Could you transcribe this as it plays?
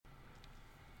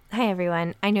Hi,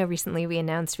 everyone. I know recently we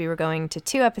announced we were going to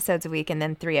 2 episodes a week and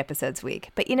then 3 episodes a week.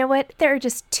 But you know what? There are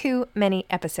just too many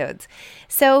episodes.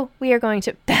 So we are going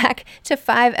back to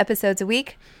 5 episodes a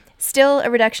week. Still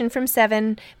a reduction from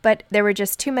 7, but there were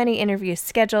just too many interviews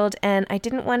scheduled, and I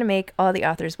didn't want to make all the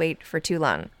authors wait for too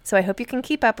long. So I hope you can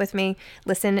keep up with me.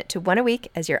 Listen to 1 a week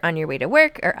as you're on your way to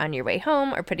work or on your way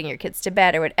home or putting your kids to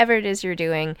bed or whatever it is you're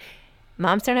doing.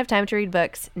 Moms Don't Have Time to Read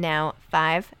Books, now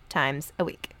 5 times a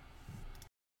week.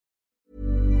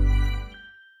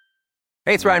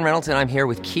 Hey, it's Ryan Reynolds, and I'm here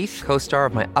with Keith, co-star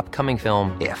of my upcoming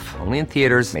film, If, only in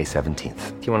theaters May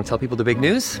 17th. Do you want to tell people the big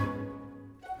news?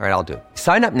 All right, I'll do it.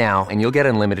 Sign up now and you'll get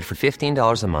unlimited for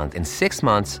 $15 a month and 6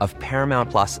 months of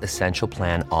Paramount Plus Essential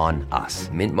Plan on us.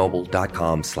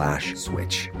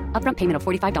 MintMobile.com/switch. Upfront payment of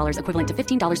 $45 equivalent to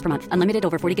 $15 per month. Unlimited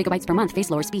over 40 gigabytes per month.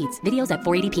 Face lower speeds. Videos at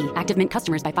 480p. Active Mint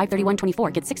customers by 531.24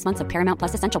 get 6 months of Paramount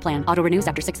Plus Essential Plan. Auto renews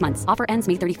after 6 months. Offer ends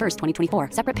May 31st, 2024.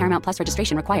 Separate Paramount Plus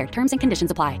registration required. Terms and conditions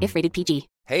apply if rated PG.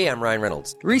 Hey, I'm Ryan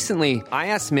Reynolds. Recently, I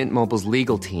asked Mint Mobile's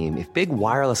legal team if big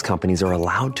wireless companies are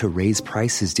allowed to raise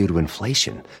prices due to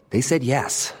inflation. They said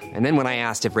yes. And then when I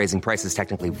asked if raising prices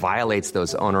technically violates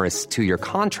those onerous 2-year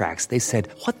contracts, they said,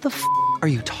 "What the f*** are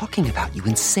you talking about, you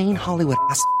insane Hollywood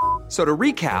ass?" So to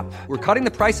recap, we're cutting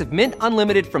the price of Mint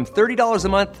Unlimited from $30 a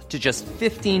month to just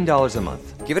 $15 a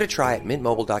month. Give it a try at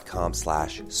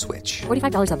mintmobile.com/switch.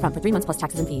 $45 upfront for 3 months plus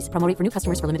taxes and fees. Promo rate for new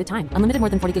customers for limited time. Unlimited more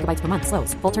than 40 gigabytes per month.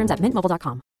 Slows full terms at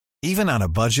mintmobile.com. Even on a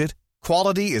budget,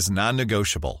 quality is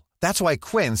non-negotiable. That's why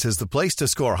Quince is the place to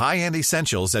score high-end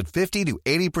essentials at 50 to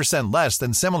 80% less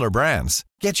than similar brands.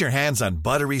 Get your hands on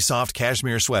buttery soft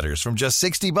cashmere sweaters from just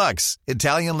 $60,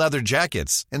 Italian leather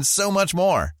jackets, and so much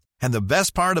more. And the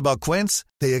best part about Quince,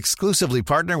 they exclusively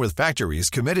partner with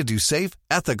factories committed to safe,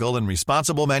 ethical, and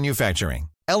responsible manufacturing.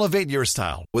 Elevate your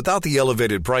style without the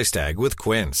elevated price tag with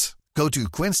Quince. Go to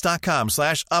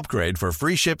quince.com/upgrade for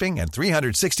free shipping and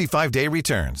 365-day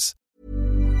returns.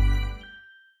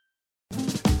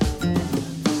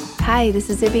 Hi, this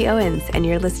is Zibby Owens, and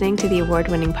you're listening to the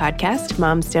award-winning podcast,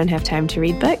 Moms Don't Have Time to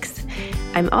Read Books.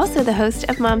 I'm also the host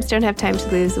of Moms Don't Have Time to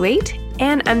Lose Weight,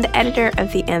 and I'm the editor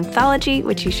of the anthology,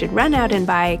 which you should run out and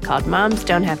buy, called Moms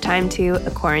Don't Have Time to,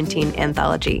 a quarantine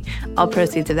anthology. All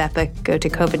proceeds of that book go to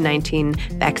COVID-19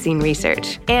 vaccine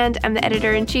research. And I'm the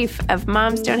editor-in-chief of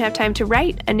Moms Don't Have Time to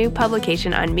Write, a new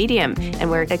publication on Medium,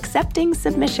 and we're accepting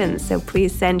submissions, so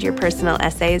please send your personal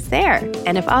essays there.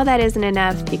 And if all that isn't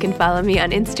enough, you can follow me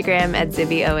on Instagram at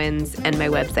Zibby Owens, and my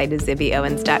website is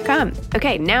zibbyowens.com.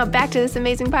 Okay, now back to this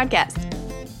amazing podcast.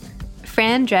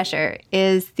 Fran Drescher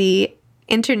is the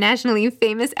internationally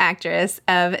famous actress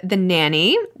of The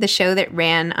Nanny, the show that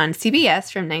ran on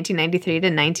CBS from 1993 to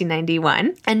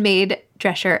 1991 and made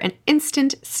Drescher an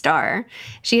instant star.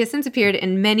 She has since appeared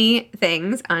in many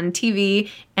things on TV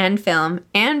and film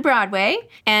and Broadway,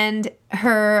 and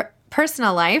her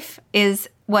personal life is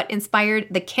what inspired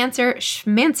the Cancer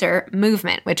Schmancer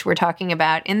movement, which we're talking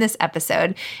about in this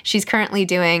episode. She's currently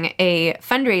doing a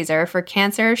fundraiser for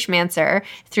Cancer Schmancer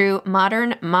through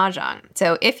Modern Mahjong.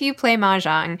 So if you play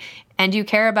Mahjong and you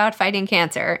care about fighting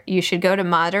cancer, you should go to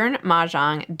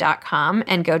modernmahjong.com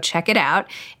and go check it out.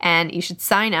 And you should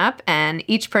sign up, and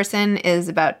each person is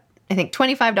about, I think,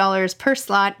 $25 per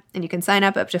slot, and you can sign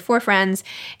up to 4 friends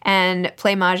and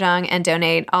play Mahjong and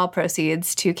donate all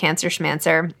proceeds to Cancer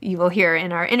Schmancer. You will hear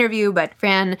in our interview, but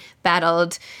Fran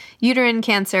battled uterine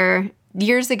cancer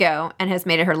years ago and has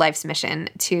made it her life's mission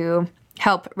to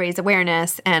help raise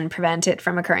awareness and prevent it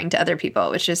from occurring to other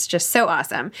people, which is just so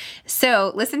awesome.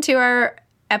 So listen to our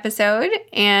episode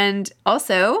and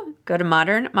also go to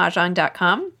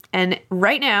modernmahjong.com. And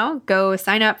right now, go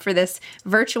sign up for this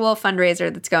virtual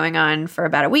fundraiser that's going on for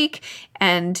about a week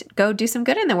and go do some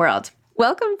good in the world.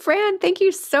 Welcome, Fran. Thank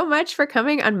you so much for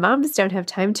coming on Moms Don't Have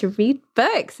Time to Read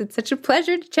Books. It's such a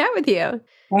pleasure to chat with you.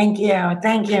 Thank you.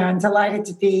 Thank you. I'm delighted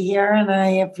to be here, and I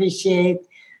appreciate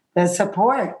the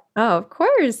support. Oh, of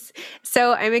course.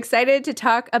 So I'm excited to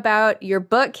talk about your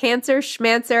book, Cancer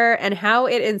Schmancer, and how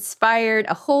it inspired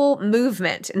a whole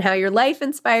movement and how your life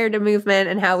inspired a movement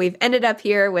and how we've ended up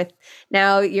here with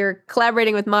now you're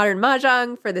collaborating with Modern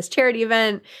Mahjong for this charity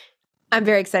event. I'm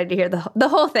very excited to hear the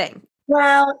whole thing.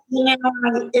 Well,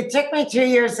 it took me 2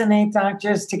 years and 8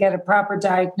 doctors to get a proper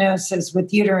diagnosis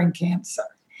with uterine cancer.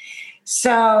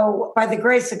 So by the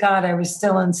grace of God, I was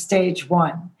still in stage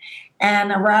 1.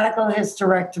 And a radical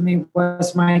hysterectomy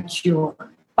was my cure.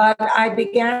 But I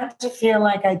began to feel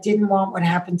like I didn't want what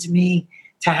happened to me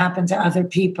to happen to other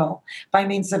people by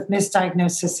means of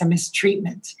misdiagnosis and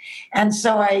mistreatment. And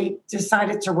so I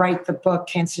decided to write the book,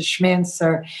 Cancer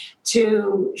Schmancer,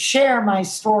 to share my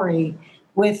story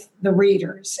with the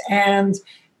readers and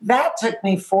that took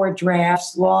me 4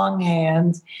 drafts,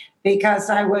 longhand, because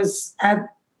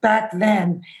back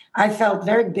then, I felt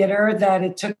very bitter that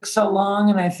it took so long,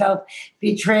 and I felt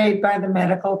betrayed by the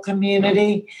medical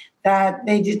community that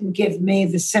they didn't give me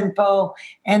the simple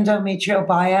endometrial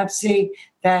biopsy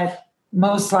that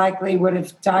most likely would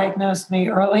have diagnosed me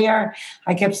earlier.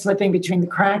 I kept slipping between the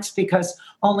cracks because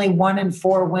only 1 in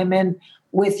 4 women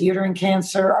with uterine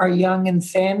cancer are young and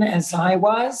thin, as I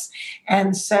was.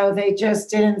 And so they just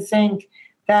didn't think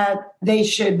that they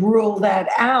should rule that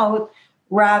out.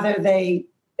 Rather, they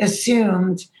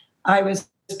assumed I was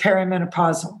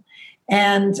perimenopausal.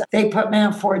 And they put me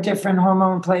on 4 different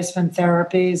hormone replacement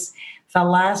therapies, the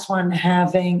last one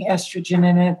having estrogen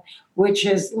in it, which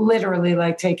is literally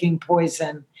like taking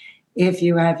poison if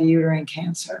you have uterine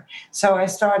cancer. So I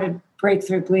started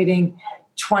breakthrough bleeding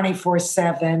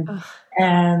 24/7.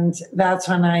 And that's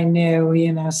when I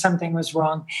knew, something was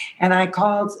wrong. And I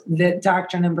called the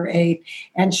doctor number 8,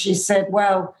 and she said,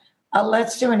 well,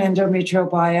 let's do an endometrial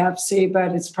biopsy,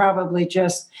 but it's probably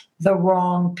just the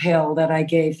wrong pill that I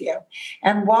gave you.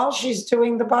 And while she's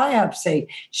doing the biopsy,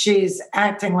 she's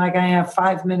acting like I have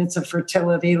 5 minutes of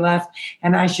fertility left,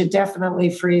 and I should definitely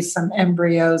freeze some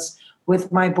embryos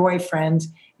with my boyfriend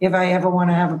if I ever want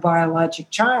to have a biologic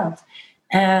child.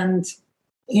 And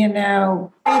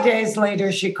 3 days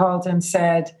later, she called and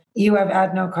said, you have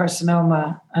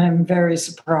adenocarcinoma. I'm very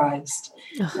surprised.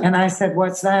 And I said,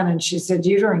 what's that? And she said,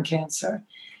 uterine cancer.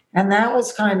 And that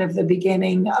was kind of the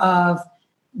beginning of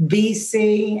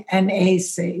BC and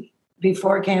AC,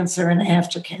 before cancer and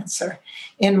after cancer,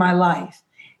 in my life.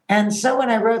 And so when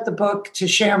I wrote the book to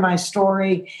share my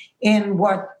story in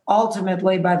what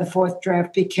ultimately by the 4th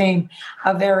draft became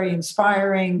a very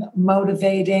inspiring,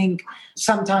 motivating,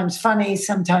 sometimes funny,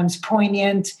 sometimes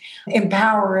poignant,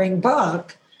 empowering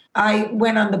book, I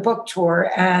went on the book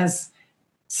tour as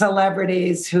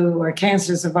celebrities who are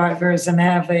cancer survivors and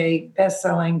have a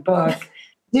best-selling book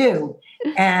do.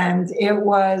 And it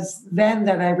was then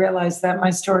that I realized that my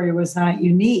story was not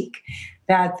unique,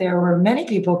 that there were many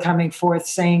people coming forth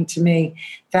saying to me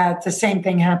that the same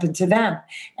thing happened to them.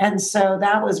 And so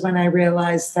that was when I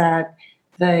realized that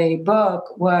the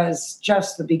book was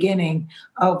just the beginning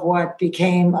of what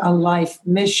became a life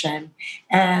mission.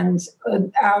 And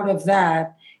out of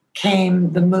that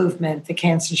came the movement, the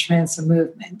Cancer Schmancer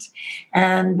movement.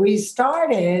 And we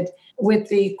started with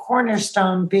the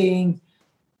cornerstone being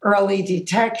early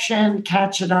detection,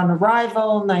 catch it on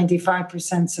arrival,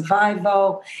 95%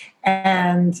 survival,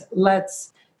 and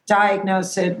let's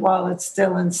diagnose it while it's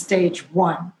still in stage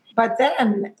 1. But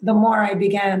then the more I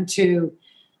began to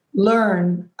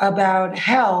learn about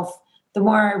health, the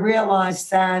more I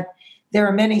realized that there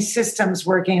are many systems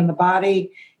working in the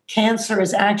body. Cancer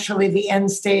is actually the end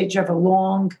stage of a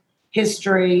long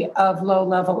history of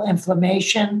low-level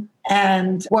inflammation.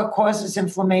 And what causes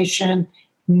inflammation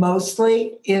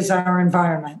mostly is our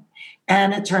environment.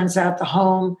 And it turns out the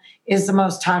home is the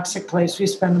most toxic place we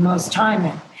spend the most time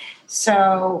in.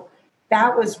 So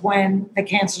that was when the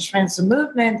Cancer Schmancer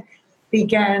movement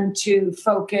began to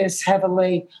focus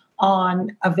heavily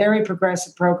on a very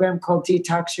progressive program called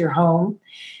Detox Your Home.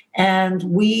 And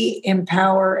we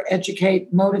empower,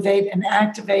 educate, motivate, and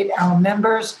activate our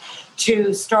members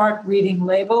to start reading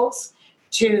labels,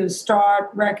 to start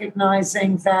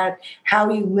recognizing that how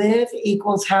you live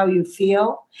equals how you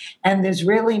feel. And there's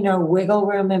really no wiggle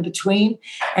room in between.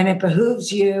 And it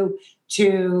behooves you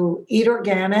to eat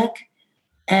organic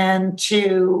and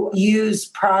to use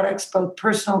products, both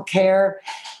personal care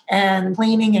and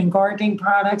cleaning and gardening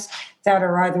products that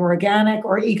are either organic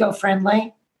or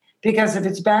eco-friendly. Because if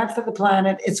it's bad for the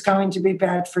planet, it's going to be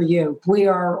bad for you. We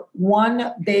are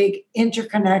one big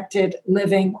interconnected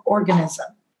living organism.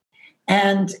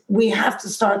 And we have to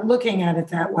start looking at it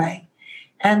that way.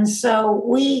 And so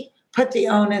we put the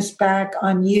onus back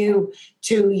on you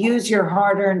to use your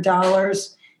hard-earned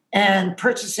dollars and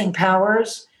purchasing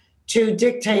powers to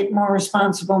dictate more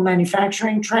responsible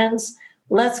manufacturing trends.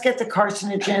 Let's get the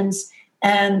carcinogens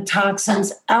and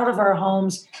toxins out of our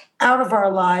homes, out of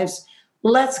our lives.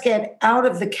 Let's get out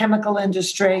of the chemical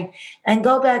industry and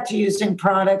go back to using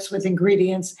products with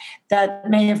ingredients that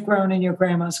may have grown in your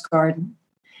grandma's garden.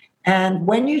 And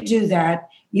when you do that,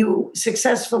 you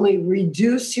successfully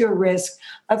reduce your risk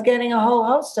of getting a whole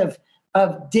host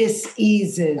of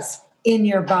diseases in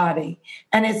your body.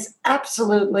 And it's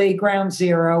absolutely ground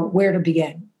zero where to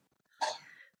begin.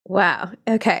 Wow.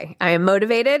 Okay. I am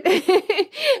motivated.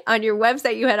 On your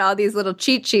website, you had all these little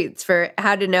cheat sheets for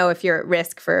how to know if you're at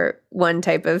risk for one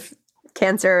type of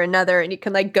cancer or another. And you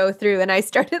can go through, and I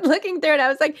started looking through and I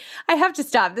was like, I have to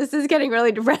stop. This is getting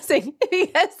really depressing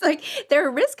because there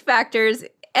are risk factors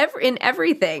in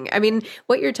everything. I mean,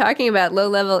 what you're talking about,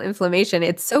 low-level inflammation,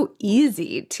 it's so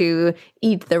easy to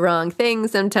eat the wrong thing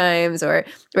sometimes, or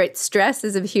right, stress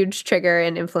is a huge trigger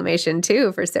in inflammation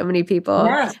too for so many people.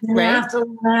 Yes, and right? you have to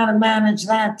learn how to manage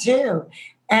that too.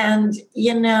 And,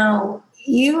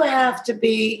 you have to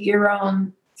be your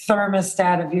own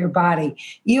thermostat of your body.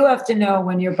 You have to know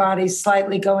when your body's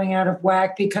slightly going out of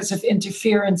whack because of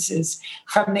interferences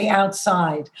from the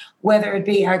outside, whether it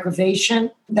be aggravation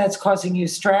that's causing you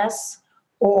stress,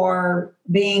 or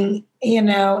being,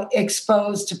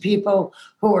 exposed to people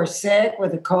who are sick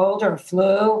with a cold or a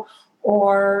flu,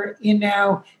 or,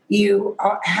 you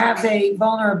have a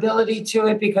vulnerability to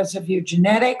it because of your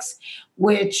genetics,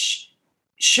 which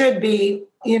should be,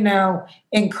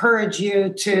 encourage you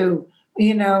to,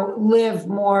 live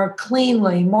more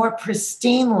cleanly, more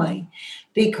pristinely,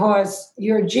 because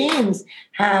your genes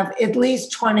have at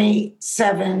least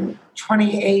 27,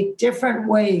 28 different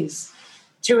ways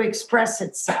to express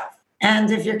itself.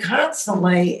 And if you're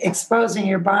constantly exposing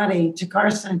your body to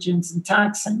carcinogens and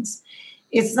toxins,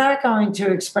 it's not going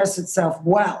to express itself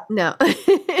well. No.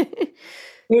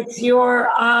 It's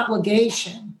your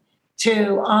obligation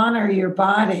to honor your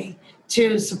body,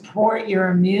 to support your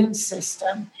immune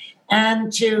system,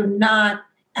 and to not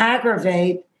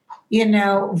aggravate,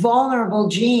 vulnerable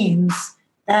genes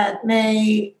that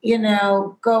may,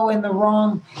 go in the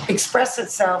wrong, express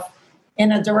itself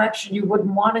in a direction you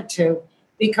wouldn't want it to,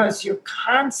 because you're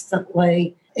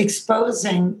constantly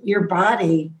exposing your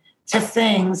body to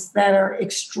things that are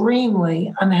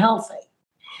extremely unhealthy.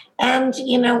 And,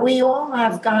 we all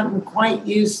have gotten quite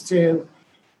used to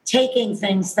taking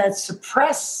things that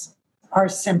suppress our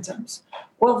symptoms.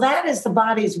 Well, that is the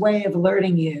body's way of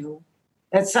alerting you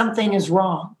that something is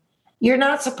wrong. You're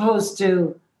not supposed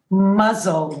to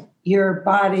muzzle your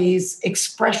body's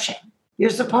expression.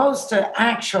 You're supposed to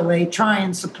actually try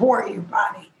and support your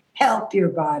body, help your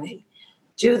body,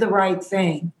 do the right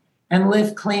thing, and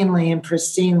live cleanly and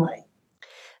pristinely.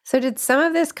 So did some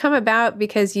of this come about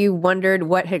because you wondered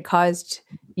what had caused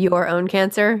your own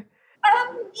cancer?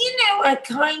 I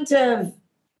kind of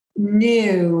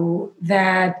knew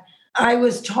that I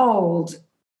was told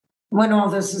when all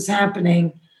this was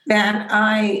happening that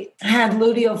I had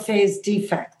luteal phase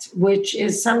defect, which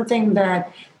is something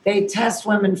that they test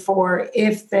women for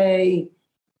if they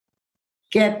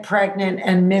get pregnant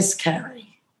and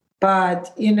miscarry.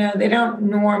 But, they don't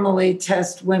normally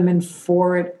test women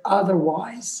for it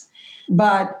otherwise.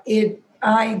 But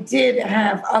I did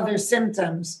have other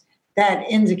symptoms that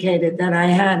indicated that I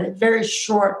had it, very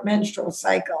short menstrual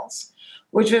cycles,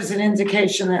 which was an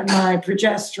indication that my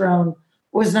progesterone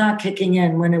was not kicking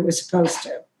in when it was supposed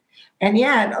to. And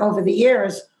yet, over the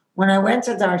years, when I went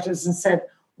to doctors and said,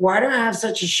 why do I have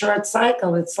such a short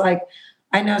cycle? It's like,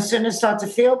 I no sooner start to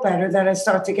feel better that I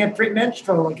start to get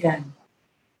premenstrual again.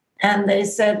 And they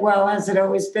said, well, has it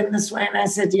always been this way? And I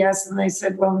said, yes. And they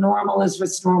said, well, normal is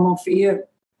what's normal for you.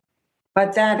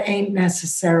 But that ain't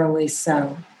necessarily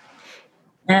so.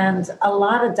 And a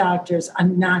lot of doctors are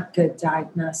not good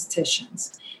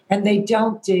diagnosticians, and they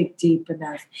don't dig deep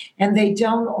enough, and they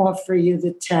don't offer you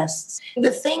the tests. The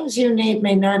things you need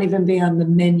may not even be on the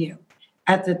menu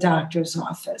at the doctor's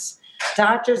office.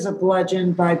 Doctors are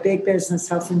bludgeoned by big business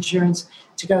health insurance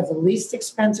to go the least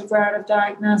expensive route of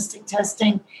diagnostic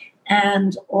testing.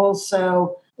 And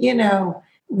also,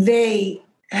 they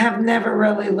have never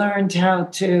really learned how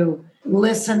to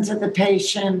listen to the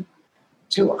patient,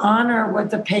 to honor what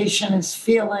the patient is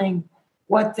feeling,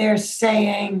 what they're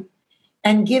saying,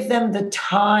 and give them the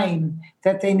time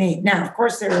that they need. Now, of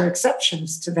course, there are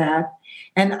exceptions to that.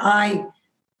 And I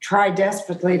try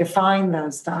desperately to find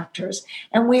those doctors.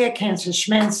 And we at Cancer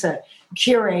Schmancer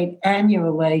curate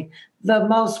annually the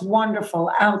most wonderful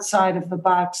outside of the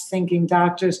box thinking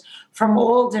doctors from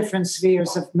all different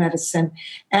spheres of medicine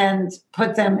and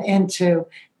put them into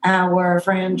our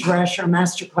Fran Drescher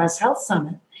Masterclass Health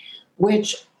Summit,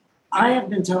 which I have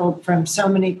been told from so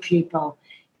many people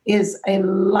is a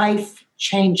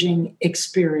life-changing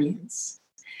experience.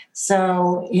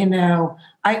 So,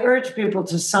 I urge people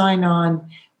to sign on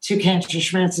to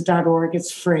cancerschmancer.org.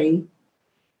 It's free.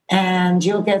 And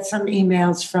you'll get some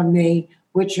emails from me,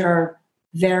 which are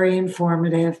very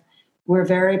informative. We're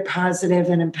very positive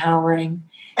and empowering.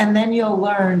 And then you'll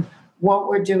learn what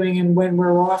we're doing and when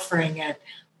we're offering it,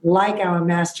 like our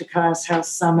Masterclass Health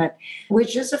Summit,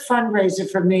 which is a fundraiser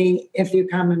for me if you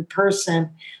come in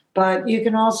person. But you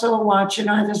can also watch it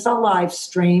on a live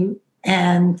stream,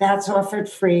 and that's offered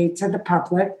free to the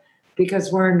public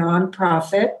because we're a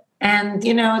nonprofit. And,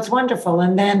 it's wonderful.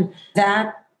 And then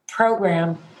that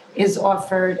program is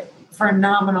offered for a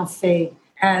nominal fee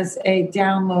as a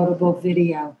downloadable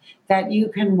video that you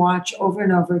can watch over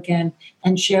and over again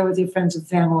and share with your friends and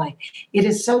family. It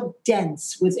is so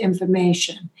dense with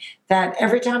information that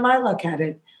every time I look at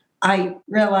it, I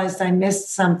realized I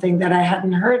missed something that I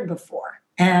hadn't heard before.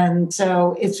 And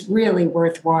so it's really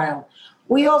worthwhile.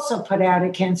 We also put out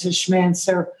at Cancer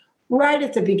Schmancer right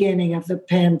at the beginning of the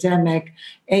pandemic,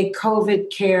 a COVID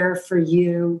Care for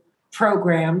You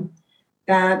program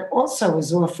that also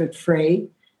is offered free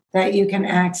that you can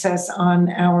access at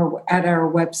our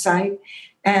website.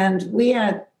 And we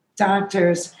had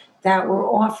doctors that were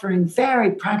offering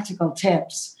very practical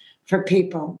tips for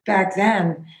people. Back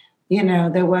then,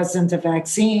 there wasn't a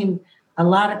vaccine. A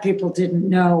lot of people didn't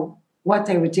know what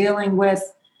they were dealing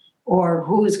with or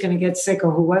who was going to get sick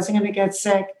or who wasn't going to get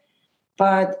sick.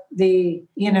 But the,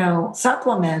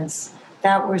 supplements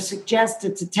that were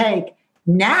suggested to take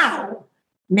now,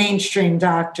 mainstream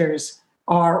doctors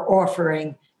are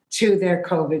offering to their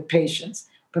COVID patients.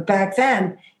 But back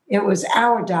then, it was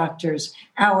our doctors,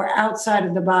 our outside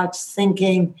of the box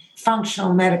thinking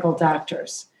functional medical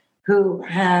doctors who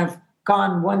have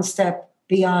gone one step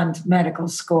beyond medical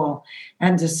school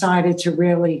and decided to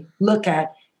really look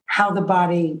at how the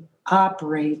body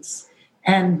operates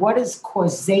and what is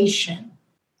causation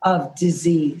of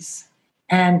disease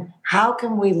and how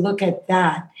can we look at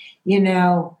that.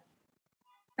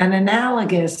 An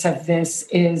analogous of this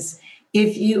is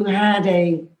if you had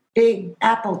a big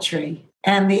apple tree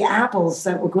and the apples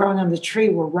that were growing on the tree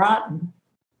were rotten,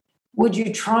 would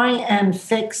you try and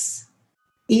fix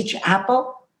each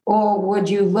apple? Or would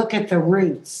you look at the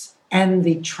roots and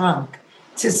the trunk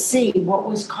to see what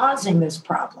was causing this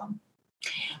problem?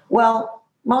 Well,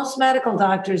 most medical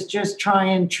doctors just try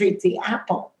and treat the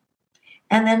apple.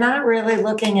 And they're not really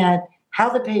looking at how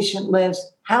the patient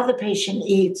lives, how the patient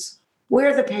eats,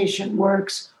 where the patient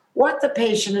works, what the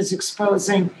patient is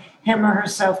exposing him or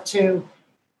herself to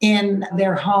in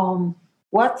their home,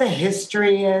 what the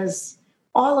history is.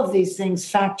 All of these things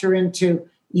factor into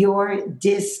your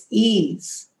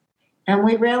dis-ease. And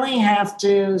we really have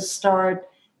to start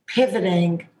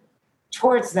pivoting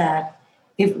towards that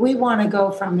if we want to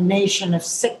go from a nation of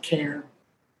sick care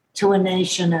to a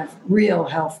nation of real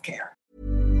health care.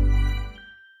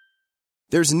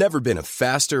 There's never been a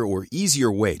faster or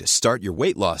easier way to start your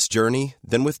weight loss journey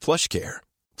than with PlushCare.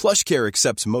 PlushCare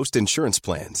accepts most insurance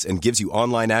plans and gives you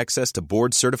online access to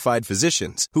board-certified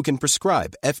physicians who can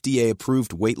prescribe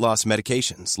FDA-approved weight loss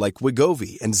medications like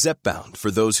Wegovy and Zepbound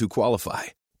for those who qualify.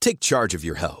 Take charge of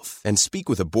your health and speak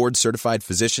with a board-certified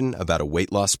physician about a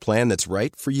weight loss plan that's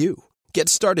right for you. Get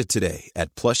started today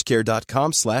at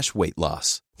plushcare.com/weight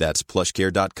loss. That's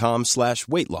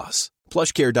plushcare.com/weight loss.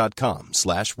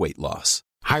 plushcare.com/weight loss.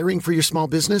 Hiring for your small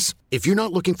business? If you're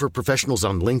not looking for professionals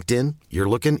on LinkedIn, you're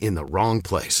looking in the wrong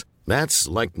place. That's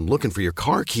like looking for your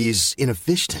car keys in a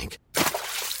fish tank.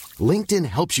 LinkedIn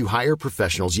helps you hire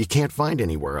professionals you can't find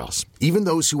anywhere else, even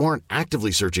those who aren't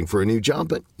actively searching for a new job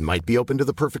but might be open to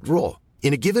the perfect role.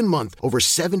 In a given month, over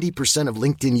 70% of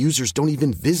LinkedIn users don't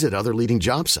even visit other leading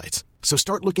job sites. So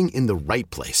start looking in the right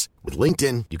place. With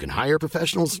LinkedIn, you can hire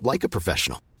professionals like a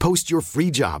professional. Post your free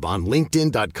job on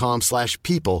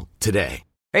linkedin.com/people today.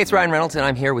 Hey, it's Ryan Reynolds, and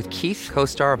I'm here with Keith,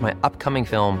 co-star of my upcoming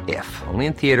film, If, only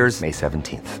in theaters May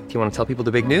 17th. Do you want to tell people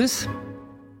the big news?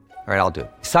 All right, I'll do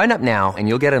it. Sign up now and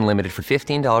you'll get unlimited for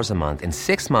 $15 a month and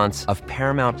 6 months of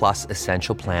Paramount Plus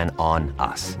Essential Plan on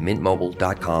us.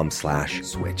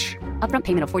 MintMobile.com/switch. Upfront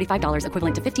payment of $45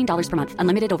 equivalent to $15 per month.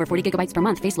 Unlimited over 40 gigabytes per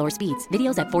month. Face lower speeds.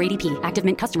 Videos at 480p. Active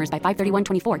Mint customers by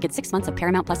 531.24 get 6 months of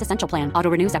Paramount Plus Essential Plan.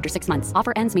 Auto renews after 6 months.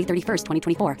 Offer ends May 31st,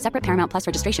 2024. Separate Paramount Plus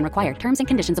registration required. Terms and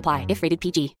conditions apply if rated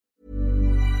PG.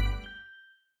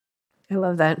 I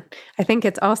love that. I think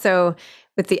it's also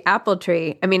with the apple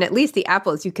tree. I mean, at least the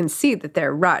apples, you can see that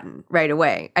they're rotten right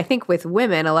away. I think with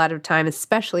women, a lot of time,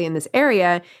 especially in this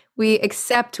area, we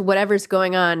accept whatever's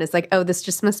going on as like, oh, this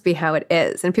just must be how it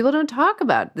is. And people don't talk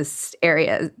about this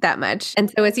area that much. And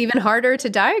so it's even harder to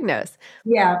diagnose.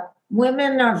 Yeah.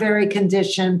 Women are very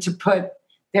conditioned to put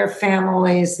their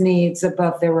family's needs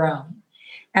above their own.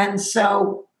 And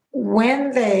so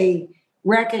when they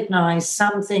recognize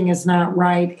something is not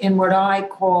right in what I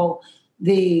call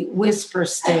the whisper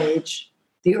stage,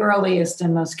 the earliest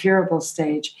and most curable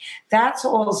stage, that's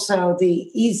also the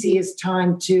easiest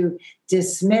time to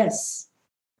dismiss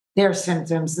their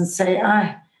symptoms and say,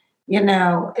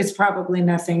 it's probably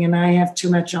nothing and I have too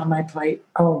much on my plate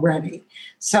already.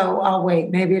 So I'll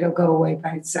wait. Maybe it'll go away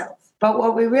by itself. But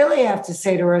what we really have to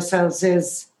say to ourselves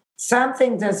is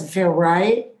something doesn't feel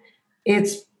right.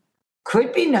 It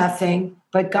could be nothing,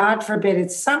 but God forbid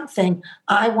it's something.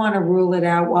 I want to rule it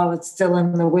out while it's still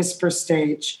in the whisper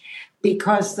stage.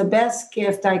 because the best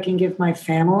gift I can give my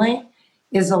family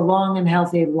is a long and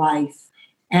healthy life.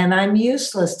 And I'm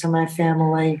useless to my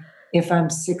family if I'm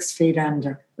 6 feet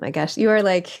under. My gosh, you are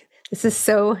like, this is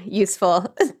so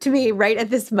useful to me right at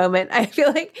this moment. I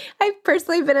feel like I've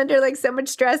personally been under like so much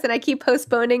stress and I keep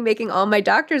postponing making all my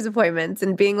doctor's appointments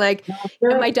and being like,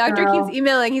 and my doctor keeps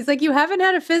emailing. He's like, you haven't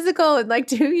had a physical in like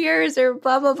 2 years or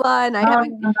blah, blah, blah. And I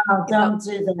haven't. No, don't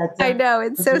do that. I know.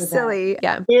 It's so silly.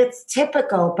 Yeah. It's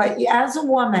typical. But as a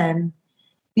woman,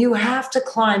 you have to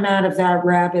climb out of that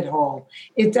rabbit hole.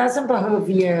 It doesn't behoove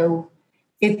you.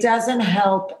 It doesn't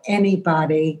help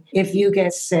anybody if you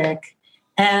get sick.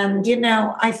 And,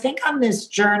 I think on this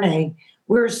journey,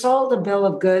 we're sold a bill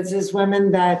of goods as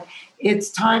women that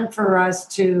it's time for us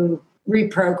to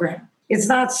reprogram. It's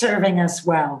not serving us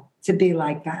well to be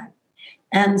like that.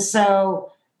 And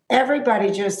so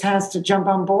everybody just has to jump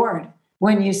on board.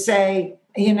 When you say,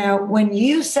 when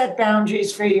you set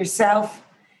boundaries for yourself,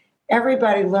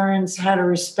 everybody learns how to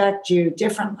respect you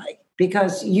differently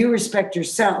because you respect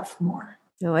yourself more.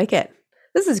 I like it.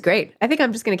 This is great. I think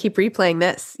I'm just going to keep replaying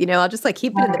this. I'll just like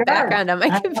keep it in the background on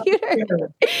my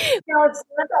computer. It's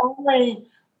not only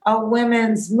a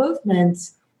women's movement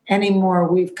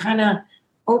anymore. We've kind of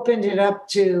opened it up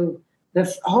to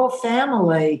the whole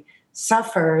family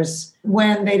suffers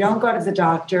when they don't go to the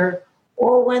doctor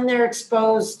or when they're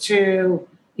exposed to,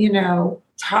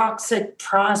 toxic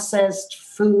processed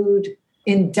food,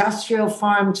 industrial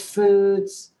farmed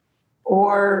foods,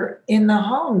 or in the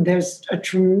home. There's a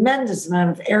tremendous amount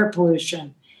of air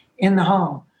pollution in the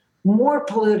home, more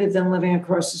polluted than living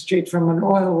across the street from an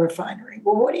oil refinery.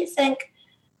 Well, what do you think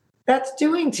that's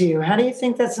doing to you? How do you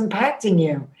think that's impacting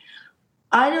you?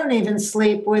 I don't even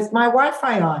sleep with my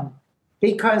Wi-Fi on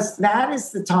because that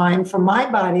is the time for my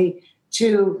body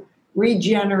to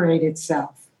regenerate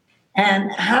itself.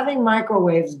 And having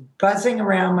microwaves buzzing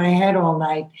around my head all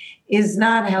night is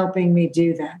not helping me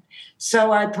do that.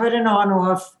 So I put an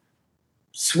on-off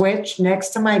switch next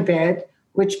to my bed,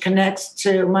 which connects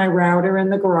to my router in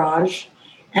the garage.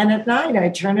 And at night, I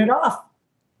turn it off.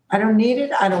 I don't need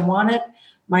it. I don't want it.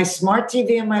 My smart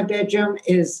TV in my bedroom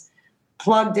is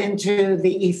plugged into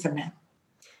the Ethernet.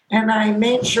 And I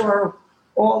made sure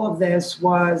all of this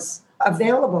was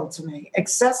available to me,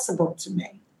 accessible to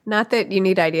me. Not that you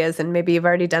need ideas and maybe you've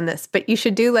already done this, but you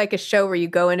should do like a show where you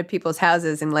go into people's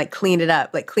houses and like clean it up,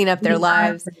 like clean up their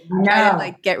lives, try to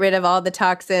like get rid of all the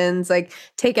toxins, like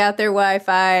take out their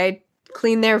Wi-Fi,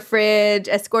 clean their fridge,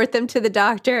 escort them to the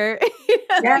doctor.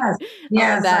 Yes,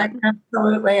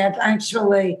 absolutely.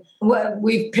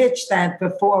 We've pitched that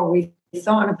before. We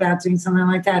thought about doing something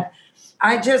like that.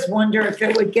 I just wonder if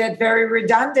it would get very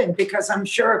redundant because I'm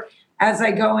sure as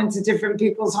I go into different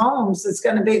people's homes, it's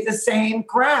going to be the same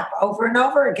crap over and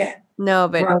over again. No,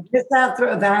 but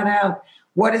throw that out.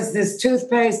 What is this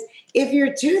toothpaste? If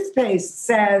your toothpaste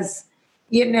says,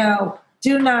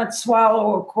 do not swallow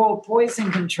or cold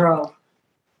poison control,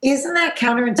 isn't that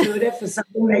counterintuitive for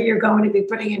something that you're going to be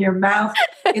putting in your mouth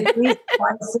at least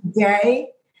twice a day?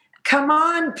 Come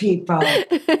on, people.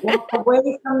 Walk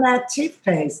away from that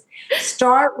toothpaste.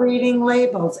 Start reading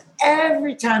labels.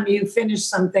 Every time you finish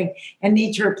something and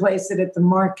need to replace it at the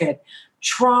market,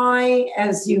 try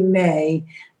as you may,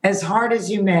 as hard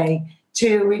as you may,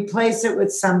 to replace it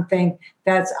with something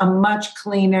that's a much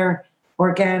cleaner,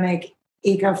 organic,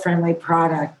 eco-friendly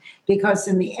product. Because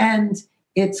in the end,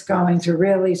 it's going to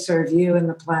really serve you and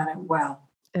the planet well.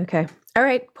 Okay. All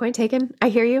right. Point taken. I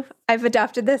hear you. I've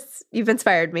adopted this. You've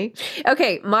inspired me.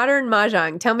 Okay. Modern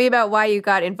Mahjong. Tell me about why you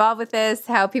got involved with this,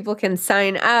 how people can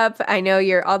sign up. I know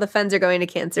all the funds are going to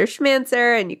Cancer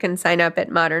Schmancer and you can sign up at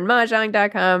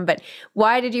modernmahjong.com, but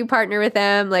why did you partner with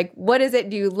them? Like, what is it?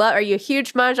 Do you love, are you a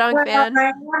huge Mahjong fan? I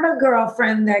have a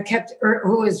girlfriend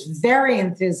who is very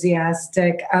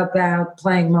enthusiastic about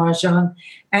playing Mahjong.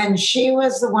 And she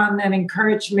was the one that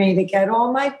encouraged me to get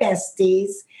all my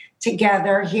besties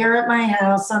together here at my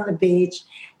house on the beach,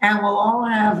 and we'll all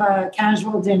have a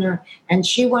casual dinner. And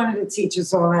she wanted to teach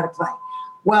us all how to play.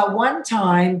 Well, one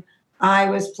time I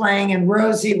was playing and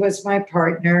Rosie was my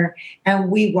partner and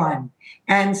we won.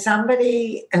 And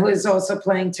somebody who was also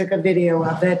playing took a video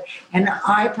of it and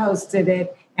I posted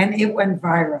it and it went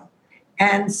viral.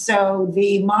 And so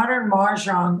the Modern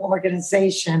Mahjong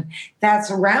organization that's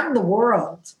around the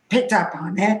world picked up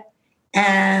on it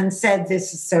and said,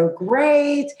 this is so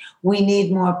great. We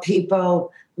need more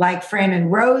people like Fran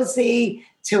and Rosie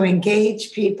to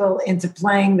engage people into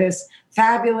playing this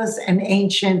fabulous and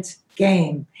ancient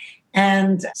game.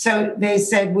 And so they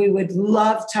said, we would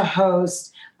love to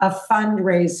host a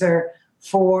fundraiser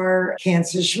for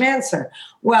Cancer Schmancer.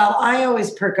 Well, I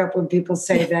always perk up when people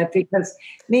say that because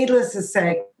needless to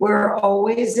say, we're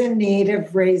always in need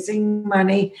of raising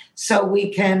money so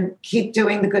we can keep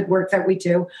doing the good work that we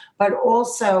do. But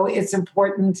also it's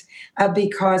important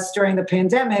because during the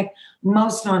pandemic,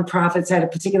 most nonprofits had a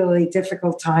particularly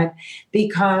difficult time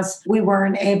because we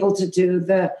weren't able to do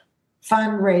the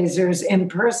fundraisers in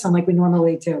person like we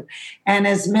normally do. And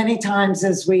as many times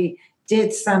as we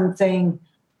did something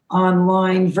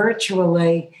online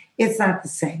virtually, it's not the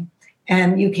same.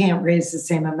 And you can't raise the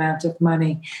same amount of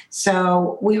money.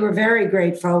 So we were very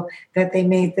grateful that they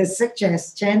made this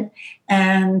suggestion.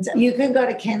 And you can go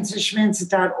to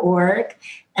cancerschmancer.org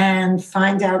and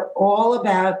find out all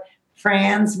about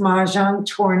Fran's Mahjong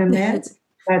tournament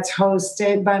that's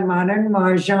hosted by Modern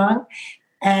Mahjong.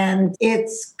 And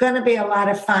it's going to be a lot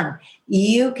of fun.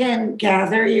 You can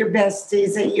gather your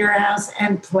besties at your house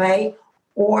and play,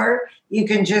 or you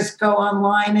can just go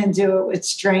online and do it with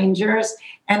strangers.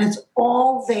 And it's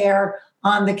all there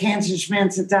on the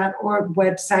cancerschmancer.org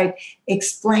website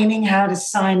explaining how to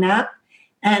sign up.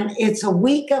 And it's a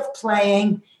week of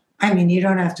playing. I mean, you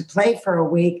don't have to play for a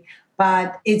week,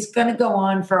 but it's going to go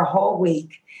on for a whole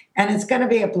week. And it's going to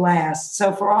be a blast.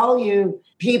 So for all you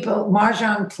people,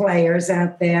 Mahjong players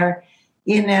out there,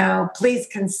 please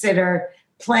consider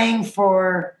playing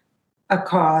for a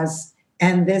cause.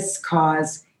 And this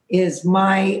cause is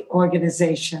my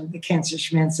organization, the Cancer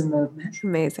Schmancer Movement.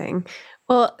 Amazing.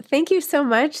 Well, thank you so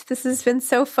much. This has been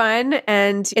so fun.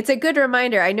 And it's a good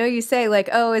reminder. I know you say like,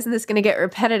 oh, isn't this going to get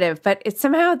repetitive? But it's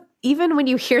somehow, even when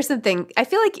you hear something, I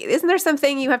feel like, isn't there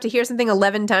something you have to hear something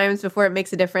 11 times before it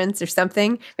makes a difference or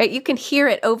something, right? You can hear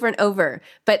it over and over,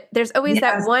 but there's always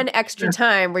that one extra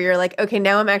time where you're like, okay,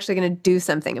 now I'm actually going to do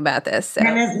something about this. So.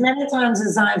 And as many times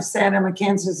as I've said I'm a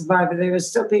cancer survivor, there are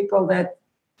still people that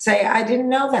say, I didn't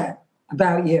know that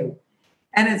about you.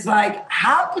 And it's like,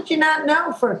 how could you not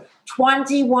know? For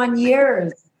 21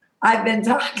 years, I've been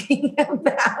talking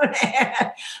about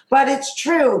it. But it's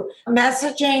true.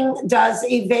 Messaging does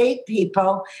evade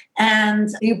people, and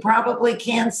you probably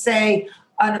can't say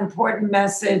an important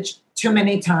message too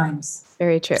many times.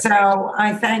 Very true. So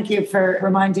I thank you for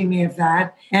reminding me of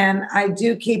that. And I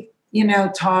do keep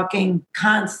talking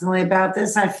constantly about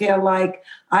this. I feel like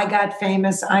I got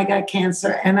famous, I got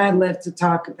cancer, and I live to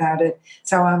talk about it.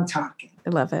 So I'm talking. I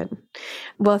love it.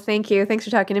 Well, thank you. Thanks for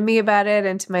talking to me about it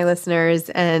and to my listeners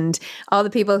and all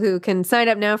the people who can sign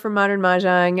up now for Modern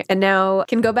Mahjong and now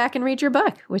can go back and read your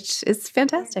book, which is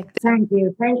fantastic. Thank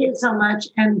you. Thank you so much.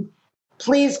 And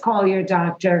please call your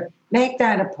doctor. Make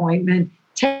that appointment.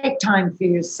 Take time for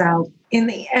yourself. In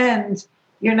the end,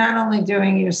 you're not only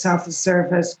doing yourself a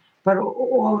service, but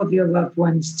all of your loved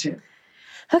ones too.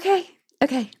 Okay.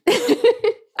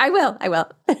 I will. All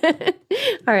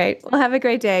right. Well, have a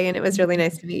great day. And it was really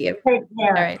nice to meet you. Take care.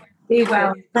 All right. Be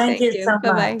well. Thank you so much.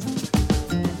 Bye-bye.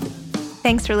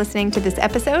 Thanks for listening to this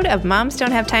episode of Moms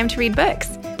Don't Have Time to Read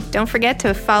Books. Don't forget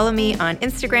to follow me on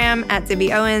Instagram at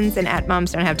Zibby Owens and at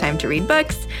Moms Don't Have Time to Read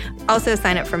Books. Also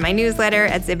sign up for my newsletter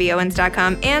at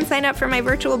zibbyowens.com and sign up for my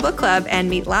virtual book club and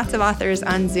meet lots of authors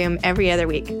on Zoom every other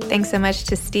week. Thanks so much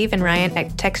to Steve and Ryan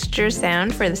at Texture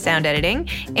Sound for the sound editing.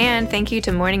 And thank you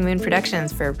to Morning Moon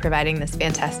Productions for providing this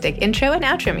fantastic intro and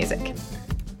outro music.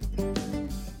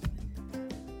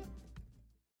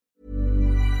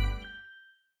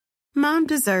 Mom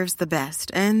deserves the best,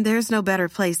 and there's no better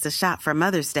place to shop for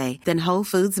Mother's Day than Whole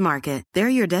Foods Market. They're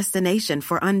your destination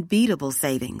for unbeatable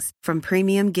savings, from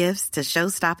premium gifts to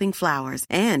show-stopping flowers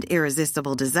and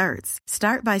irresistible desserts.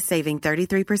 Start by saving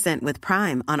 33% with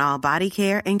Prime on all body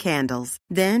care and candles.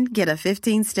 Then get a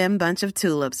 15-stem bunch of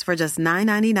tulips for just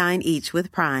 $9.99 each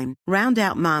with Prime. Round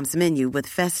out Mom's menu with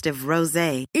festive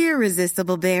rosé,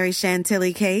 irresistible berry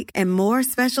chantilly cake, and more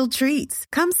special treats.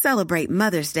 Come celebrate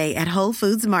Mother's Day at Whole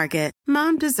Foods Market.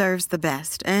 Mom deserves the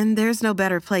best, and there's no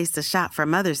better place to shop for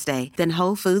Mother's Day than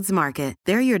Whole Foods Market.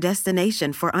 They're your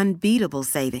destination for unbeatable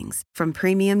savings, from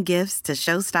premium gifts to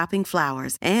show-stopping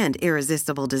flowers and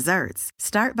irresistible desserts.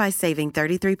 Start by saving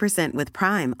 33% with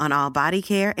Prime on all body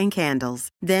care and candles.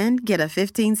 Then get a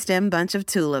 15-stem bunch of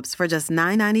tulips for just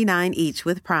 $9.99 each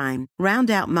with Prime. Round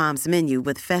out Mom's menu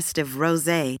with festive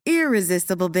rosé,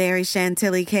 irresistible berry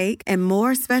chantilly cake, and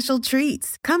more special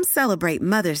treats. Come celebrate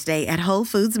Mother's Day at Whole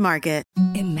Foods Market.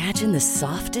 Imagine the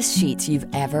softest sheets you've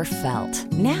ever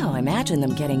felt. Now imagine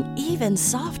them getting even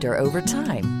softer over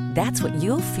time. That's what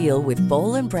you'll feel with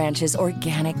Boll & Branch's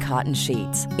organic cotton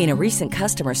sheets. In a recent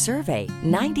customer survey,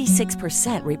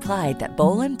 96% replied that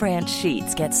Boll & Branch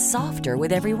sheets get softer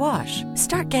with every wash.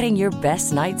 Start getting your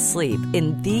best night's sleep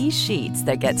in these sheets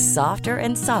that get softer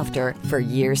and softer for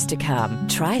years to come.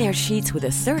 Try their sheets with a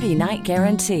 30-night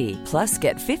guarantee. Plus,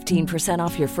 get 15%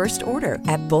 off your first order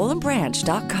at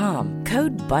bollandbranch.com.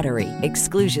 Code BUTTERY.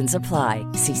 Exclusions apply.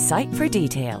 See site for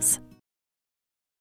details.